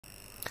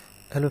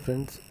Hello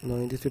friends, now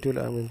in this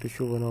tutorial I am going to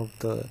show one of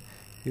the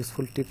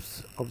useful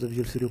tips of the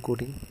Visual Studio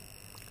coding.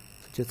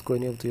 So just go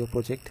any of your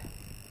project.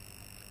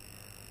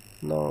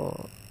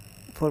 Now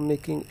for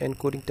making and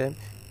coding time,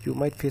 you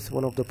might face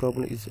one of the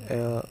problem is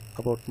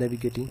about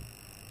navigating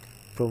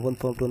from one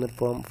form to another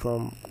form,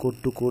 from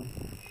code to code.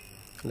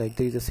 Like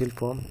there is a cell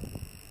form,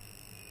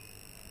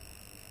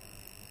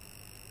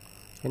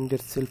 and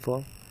that cell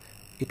form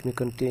it may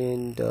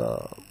contain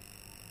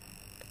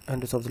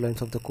hundreds of the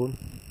lines of the code,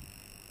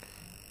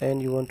 and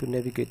you want to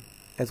navigate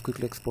as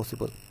quickly as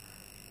possible,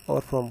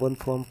 or from one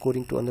form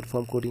coding to another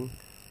form coding,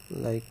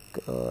 like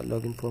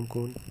login form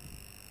code.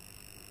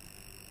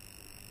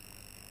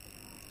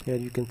 Here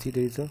you can see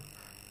there is a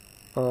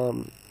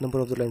number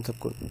of the lines of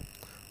code.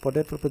 For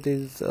that purpose there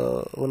is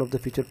one of the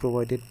feature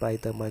provided by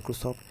the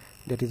Microsoft,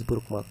 that is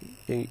Bookmark.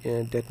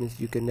 That means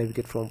you can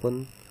navigate from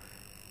one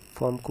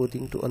form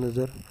coding to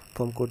another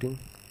form coding.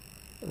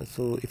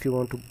 So if you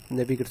want to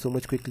navigate so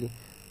much quickly,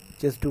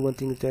 just do one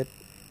thing, is that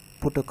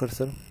put a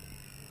cursor,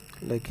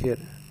 like here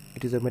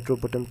it is a metro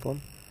button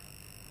form,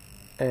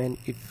 and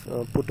if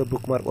put a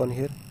bookmark on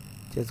here,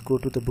 just go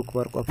to the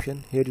bookmark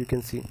option. Here you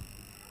can see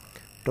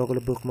toggle a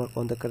bookmark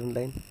on the current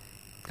line,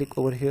 click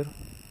over here.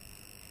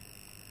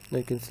 Now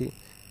you can see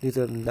these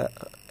are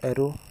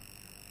arrow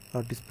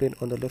are displayed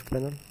on the left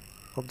panel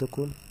of the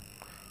code.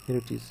 Here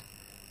it is,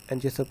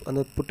 and just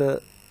put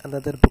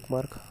another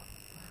bookmark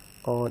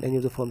on any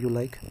of the form you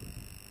like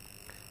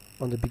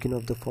on the beginning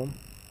of the form.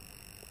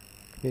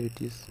 Here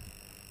it is,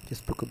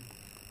 just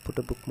put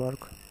a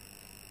bookmark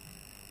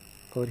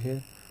over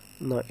here.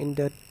 Now in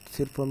that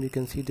cell form you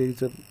can see there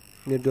is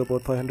nearly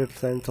about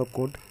 500 lines of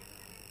code.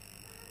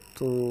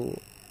 So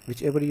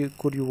whichever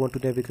code you want to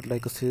navigate,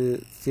 like a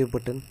save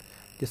button,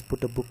 just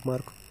put a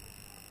bookmark.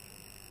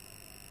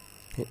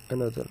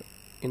 Another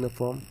in a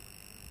form,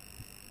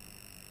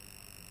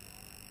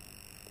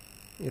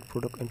 your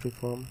product entry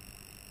form.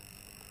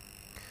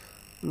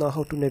 Now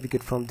how to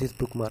navigate from this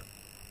bookmark?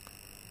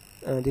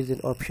 There is an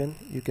option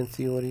you can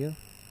see over here,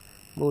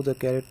 move the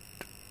caret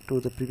to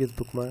the previous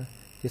bookmark.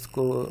 Just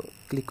go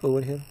click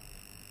over here.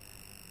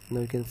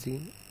 Now you can see,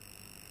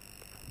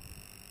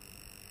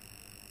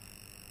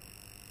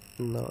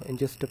 now in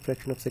just a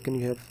fraction of a second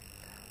you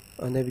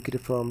have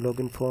navigated from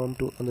login form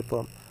to another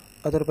form.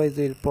 Otherwise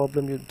the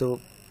problem the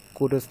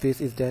coders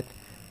face is that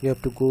you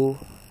have to go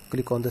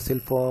click on the cell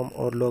form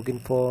or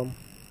login form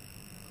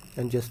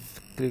and just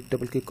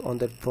double click on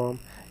that form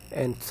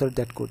and search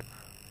that code.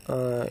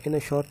 In a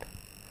short,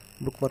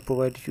 Bookmark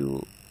provides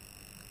you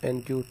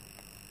and you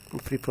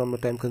free from the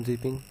time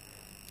consuming,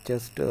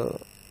 just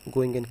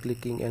going and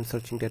clicking and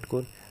searching that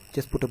code.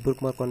 Just put a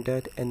bookmark on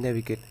that and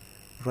navigate,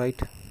 right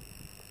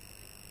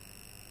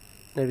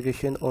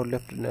navigation or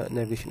left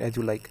navigation as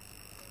you like.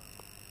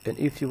 And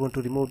if you want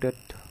to remove that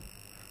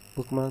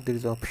bookmark, there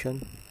is an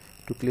option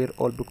to clear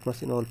all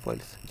bookmarks in all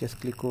files.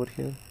 Just click over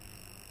here,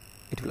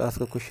 it will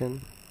ask a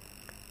question,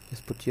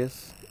 just put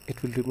yes,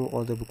 it will remove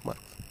all the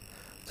bookmarks.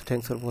 So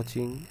thanks for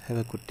watching, have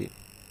a good day.